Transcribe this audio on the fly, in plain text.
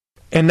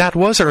And that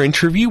was our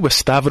interview with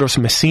Stavros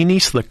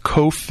Messinis, the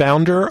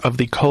co-founder of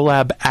the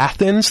Collab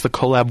Athens, the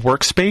Collab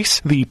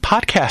Workspace. The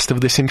podcast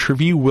of this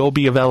interview will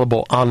be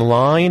available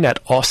online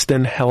at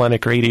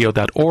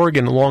austinhellenicradio.org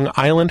and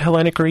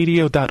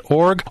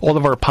longislandhellenicradio.org. All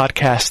of our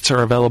podcasts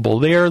are available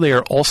there. They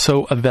are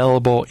also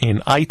available in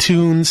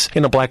iTunes,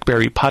 in a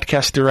BlackBerry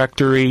podcast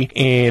directory,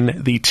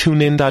 in the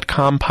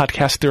TuneIn.com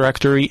podcast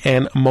directory,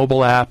 and mobile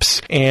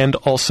apps, and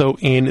also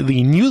in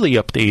the newly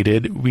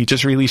updated, we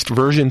just released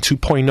version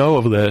 2.0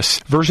 of this,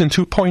 version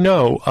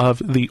 2.0 of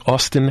the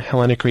Austin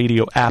Hellenic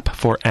Radio app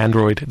for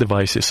Android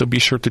devices. So be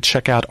sure to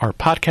check out our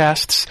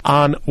podcasts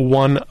on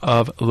one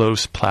of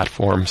those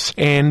platforms.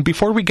 And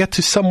before we get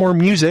to some more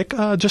music,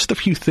 just a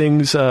few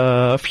things,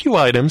 a few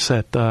items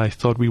that I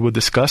thought we would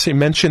discuss. I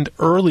mentioned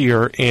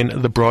earlier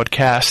in the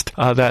broadcast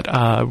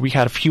that we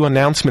had a few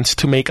announcements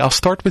to make. I'll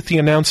start with the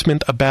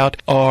announcement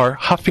about our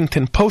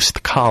Huffington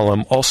Post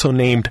column, also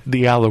named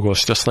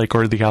Dialogos, just like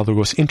our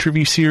Dialogos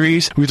interview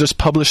series. We just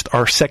published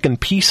our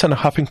second piece on the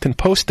Huffington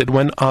Post. It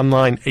went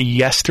online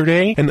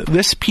yesterday, and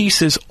this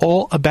piece is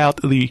all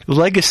about the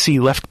legacy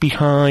left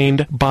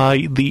behind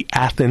by the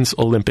Athens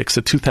Olympics,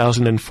 the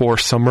 2004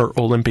 Summer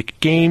Olympic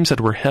Games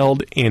that were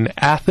held in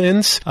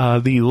Athens,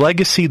 the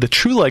legacy, the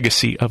true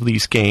legacy of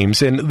these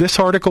games. And this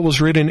article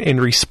was written in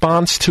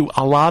response to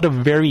a lot of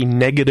very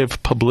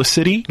negative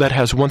publicity that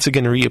has once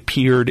again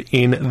reappeared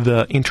in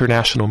the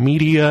international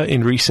media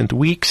in recent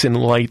weeks in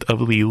light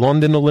of the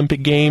London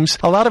Olympic Games.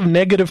 A lot of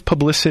negative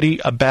publicity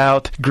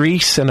about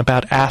Greece and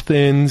about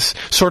Athens,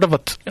 sort of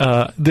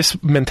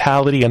this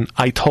mentality, an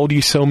I told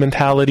you so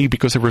mentality,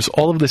 because there was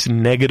all of this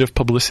negative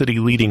publicity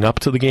leading up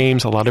to the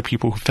games. A lot of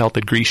people who felt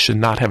that Greece should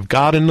not have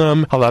gotten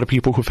them. A lot of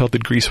people who felt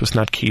that Greece was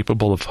not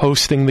capable of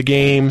hosting the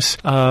games.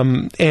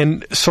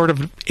 And sort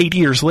of 8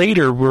 years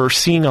later, we're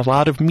seeing a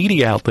lot of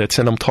media outlets,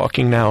 and I'm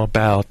talking now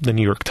about the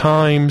New York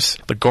Times,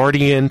 The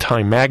Guardian,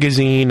 Time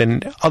Magazine,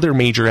 and other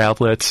major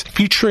outlets,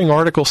 featuring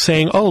articles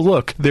saying, oh,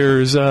 look,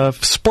 there's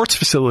sports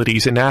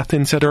facilities in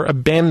Athens that are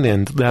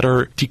abandoned, that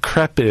are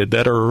decrepit,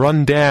 that are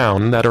run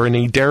down, that are in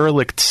a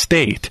derelict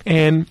state.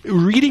 And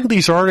reading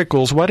these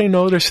articles, what I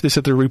noticed is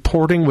that the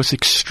reporting was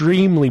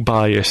extremely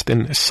biased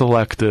and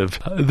selective.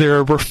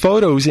 There were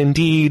photos,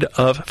 indeed,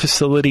 of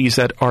facilities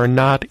that are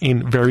not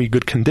in very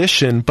good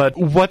condition, but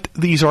what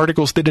these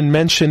articles didn't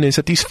mention is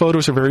that these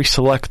photos are very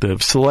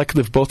selective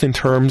both in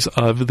terms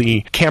of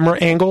the camera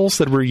angles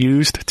that were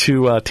used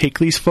to take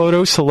these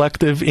photos,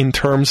 selective in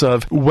terms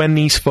of when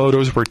these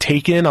photos were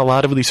taken. A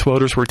lot of these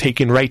photos were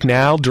taken right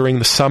now during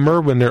the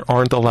summer when there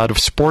aren't a lot of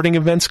sporting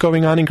events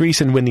going on in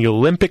Greece and when the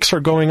Olympics are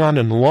going on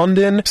in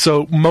London.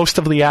 So most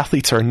of the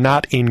athletes are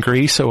not in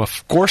Greece. So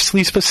of course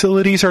these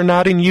facilities are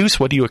not in use.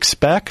 What do you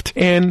expect?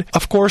 And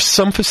of course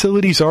some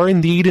facilities are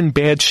indeed in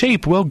bad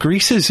shape. Well,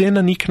 Greece is in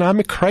an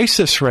economic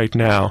crisis right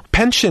now.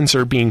 Pensions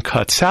are being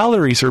cut.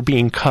 Salaries are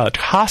being cut.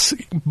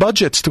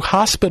 Budgets to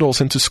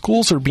hospitals and to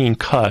schools are being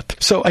cut.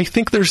 So I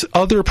think there's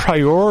other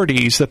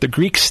priorities that the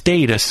Greek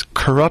state, as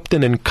corrupt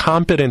and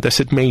incompetent as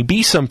it may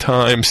be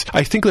sometimes,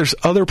 I think there's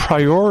other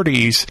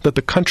priorities that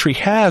the country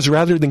has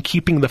rather than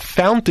keeping the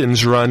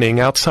fountains running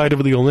outside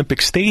of the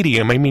Olympic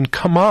Stadium. I mean,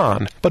 come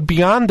on. But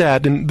beyond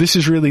that, and this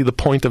is really the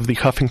point of the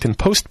Huffington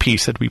Post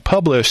piece that we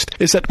published,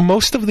 is that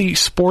most of the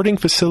sporting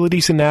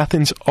facilities in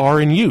Athens are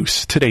in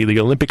use today. The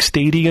Olympic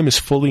Stadium is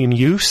fully in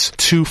use.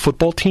 2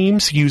 football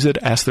teams use it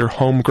as their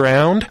home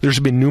ground. There's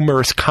been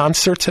numerous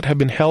concerts that have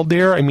been held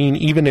there. I mean,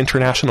 even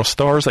international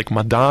stars like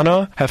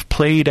Madonna have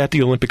played at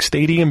the Olympic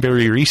Stadium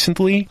very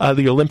recently.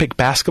 The Olympic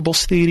basketball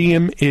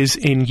stadium is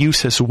in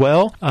use as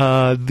well.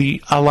 A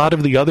lot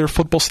of the other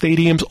football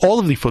stadiums, all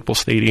of the football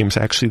stadiums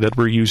actually that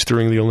were used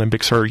during the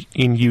Olympics are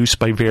in use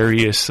by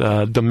various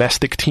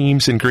domestic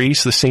teams in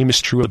Greece. The same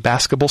is true of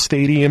basketball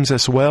stadiums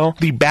as well.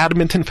 The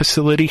badminton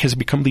facility has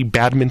become the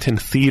badminton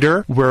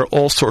theater, where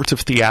all sorts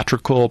of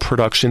theatrical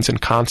productions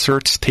and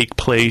concerts take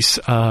place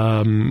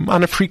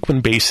on a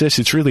frequent basis.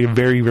 It's really a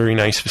very, very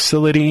nice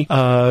facility.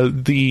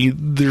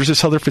 There's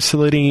this other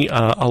facility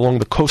along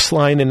the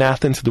coastline in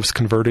Athens that was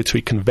converted to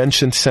a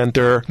convention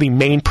center. The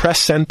main press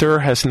center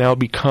has now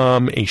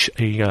become a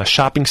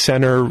shopping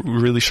center,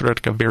 really sort of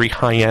like a very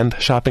high-end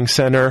shopping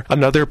center.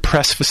 Another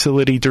press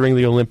facility during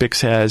the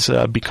Olympics has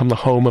become the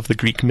home of the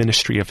Greek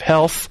Ministry of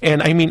Health.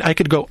 And I mean, I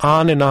could go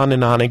on and on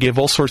and on. I give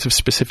all sorts of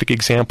specific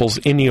examples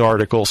in the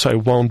article, so I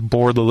won't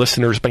bore the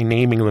listeners by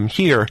naming them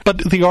here.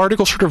 But the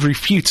article sort of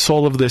refutes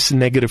all of this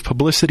negative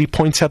publicity,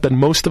 points out that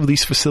most of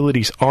these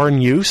facilities are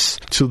in use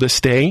to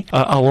this day,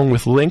 along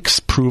with links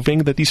proving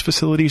that these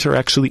facilities are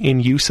actually in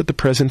use at the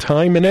present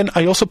time. And then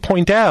I also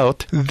point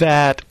out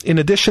that in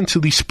addition to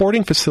the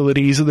sporting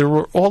facilities, there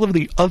were all of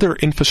the other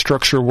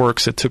infrastructure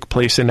works that took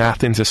place in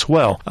Athens as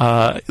well,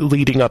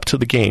 leading up to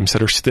the games,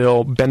 that are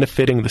still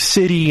benefiting the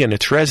city and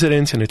its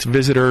residents and its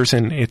visitors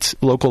and its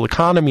local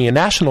economy and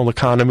national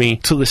economy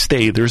to this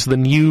day. There's the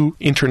new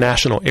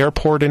international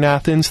airport in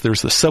Athens.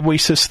 There's the subway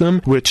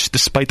system, which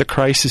despite the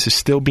crisis is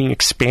still being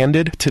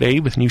expanded today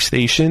with new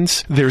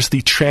stations. There's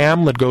the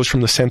tram that goes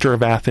from the center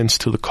of Athens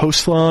to the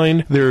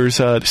coastline.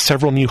 There's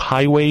several new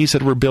highways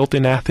that were built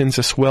in Athens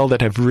as well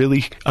that have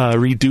really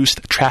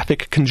reduced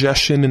traffic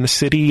congestion in the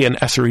city,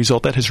 and as a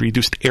result, that has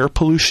reduced air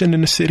pollution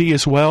in the city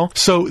as well.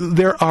 So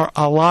there are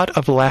a lot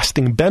of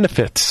lasting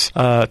benefits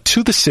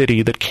to the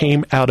city that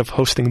came out of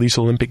hosting these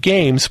Olympic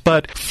Games,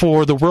 but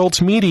for the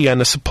world's media and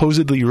the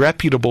supposedly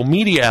reputable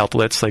media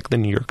outlets like the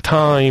New York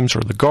Times or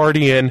the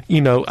Guardian,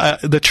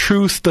 the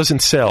truth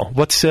doesn't sell.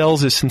 What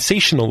sells is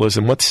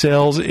sensationalism. What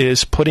sells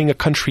is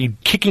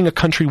kicking a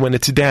country when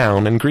it's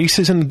down, and Greece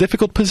is in a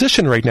difficult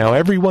position right now.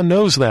 Everyone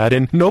knows that,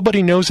 and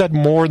nobody knows that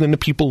more than the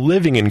people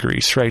living in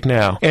Greece right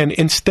now. And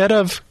instead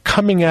of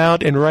coming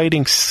out and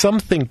writing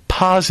something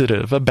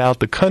positive about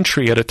the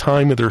country at a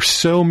time where there are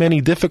so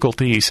many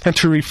difficulties, and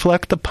to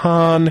reflect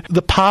upon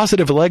the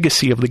positive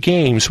legacy of the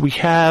Games, we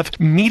have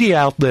media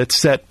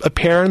outlets that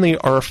apparently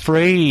are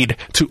afraid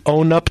to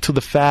own up to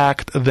the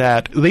fact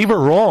that they were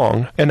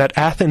wrong and that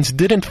Athens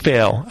didn't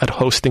fail at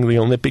hosting the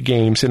Olympic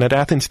Games and that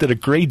Athens did a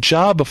great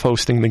job of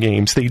hosting the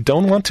Games. They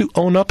don't want to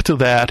own up to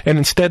that, and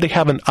instead they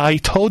have an I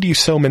told you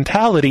so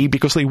mentality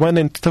because they went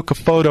and took a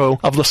photo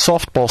of the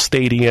softball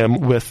stadium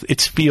with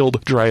its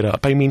field dried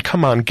up. I mean,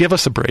 come on, give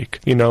us a break.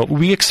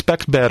 We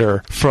expect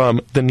better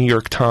from the New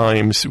York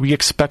Times. We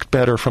expect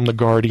better from the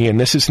Guardian.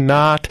 This is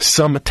not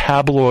some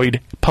tabloid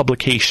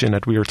publication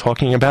that we are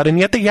talking about, and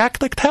yet they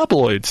act like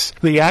tabloids.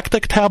 They act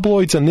like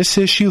tabloids on this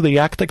issue. They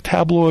act like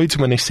tabloids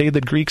when they say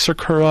that Greeks are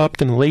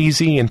corrupt and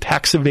lazy and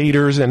tax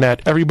evaders and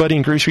that everybody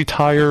in Greece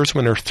retires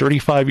when they're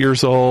 35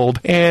 years old.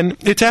 And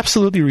it's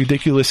absolutely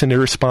ridiculous and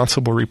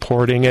irresponsible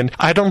reporting. And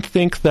I don't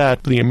think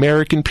that the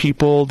American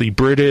people, the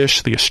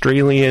British, the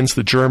Australians,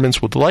 the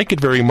Germans would like it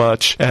very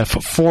much if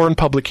foreign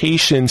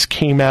publications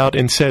came out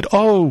and said,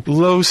 oh,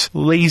 those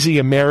lazy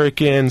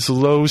Americans,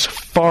 those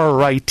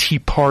far-right Tea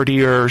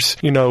Partiers,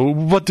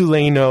 what do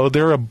they know?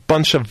 They're a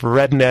bunch of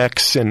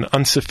rednecks and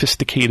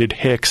unsophisticated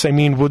hicks. I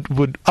mean,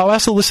 I'll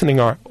ask the listening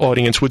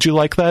audience, would you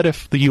like that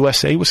if the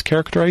USA was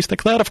characterized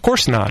like that? Of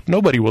course not.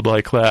 Nobody would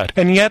like that.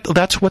 And yet,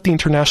 that's what the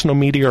international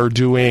media are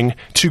doing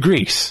to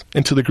Greece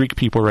and to the Greek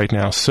people right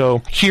now.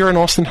 So here in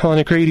Austin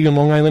Hellenic Radio and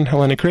Long Island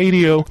Hellenic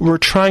Radio, we're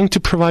trying to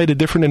provide a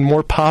different and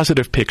more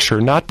positive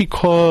picture, not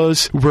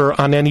because we're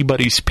on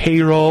anybody's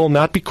payroll,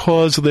 not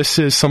because this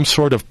is some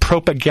sort of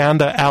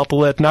propaganda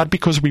outlet, not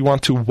because we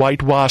want to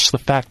whitewash the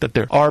fact that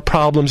there are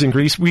problems in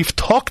Greece. We've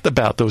talked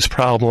about those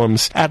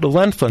problems at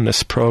length on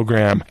this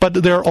program, but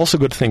there are also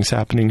good things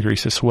happening in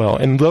Greece as well.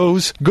 And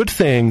those good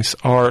things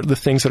are the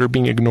things that are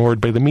being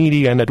ignored by the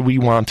media and that we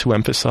want to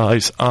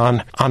emphasize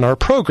on our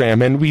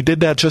program. And we did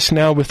that just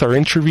now with our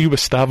interview with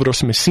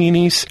Stavros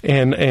Messinis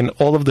and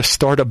all of the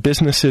startup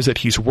businesses that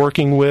he's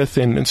working with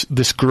in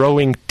this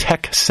growing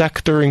tech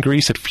sector in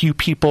Greece that few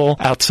people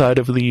outside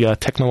of the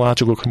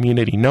technological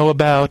community know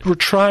about. We're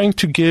trying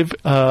to give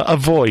a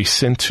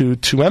voice and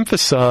to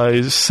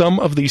emphasize some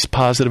of these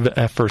positive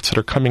efforts that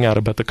are coming out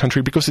about the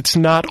country, because it's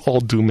not all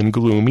doom and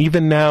gloom.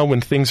 Even now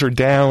when things are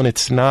down,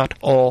 it's not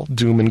all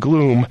doom and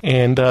gloom,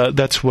 and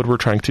that's what we're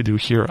trying to do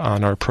here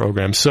on our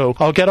program. So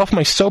I'll get off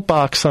my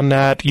soapbox on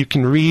that. You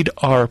can read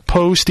our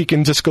post. You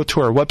can just go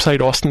to our website,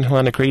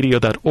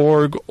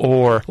 austinhellenicradio.org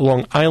or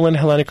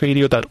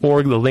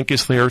longislandhellenicradio.org. The link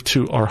is there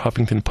to our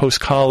Huffington Post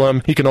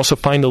column. You can also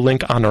find the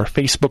link on our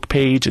Facebook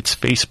page. It's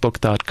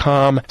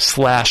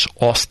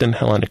facebook.com/Austin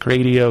Hellenic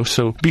Radio.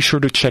 So be sure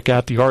to check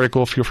out the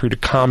article. Feel free to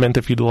comment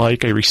if you'd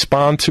like. I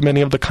respond to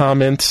many of the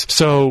comments.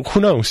 So who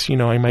knows?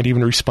 I might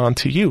even respond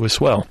to you as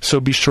well. So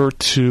be sure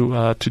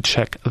to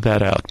check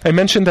that out. I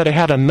mentioned that I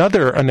had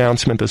another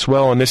announcement as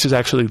well, and this is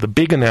actually the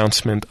big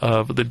announcement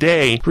of the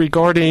day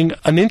regarding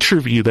an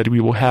interview that we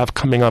will have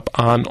coming up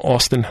on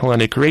Austin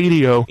Hellenic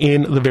Radio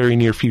in the very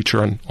near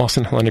future, on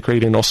Austin Hellenic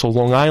Radio and also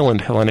Long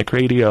Island Hellenic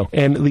Radio.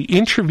 And the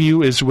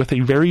interview is with a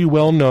very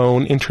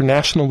well-known,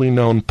 internationally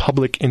known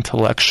public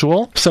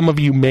intellectual. Some of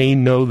you may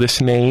know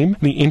this name.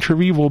 The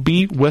interview will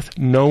be with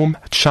Noam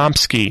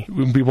Chomsky.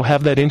 We will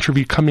have that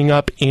interview coming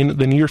up in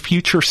the near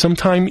future,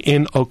 sometime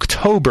in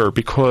October,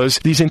 because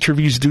these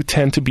interviews do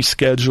tend to be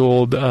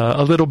scheduled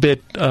a little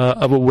bit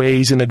of a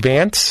ways in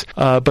advance,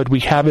 but we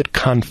have it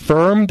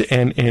confirmed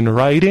and in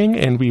writing,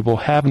 and we will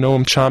have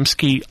Noam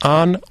Chomsky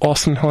on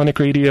Austin Hellenic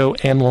Radio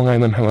and Long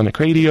Island Hellenic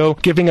Radio,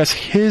 giving us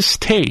his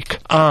take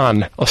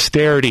on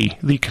austerity,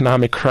 the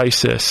economic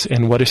crisis,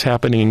 and what is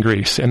happening in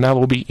Greece. And that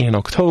will be in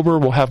October.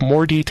 We'll have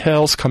more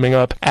details coming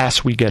up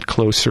as we get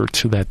closer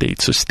to that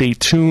date. So stay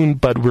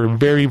tuned, but we're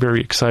very,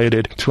 very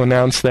excited to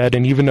announce that.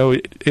 And even though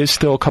it is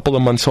still a couple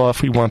of months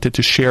off, we wanted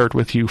to share it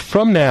with you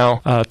from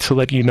now to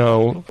let you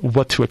know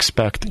what to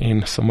expect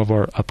in some of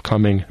our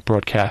upcoming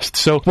broadcasts.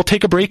 So we'll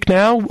take a break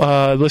now,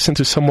 listen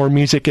to some more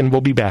music, and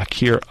we'll be back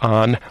here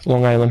on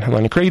Long Island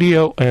Hellenic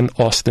Radio and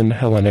Austin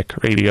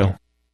Hellenic Radio.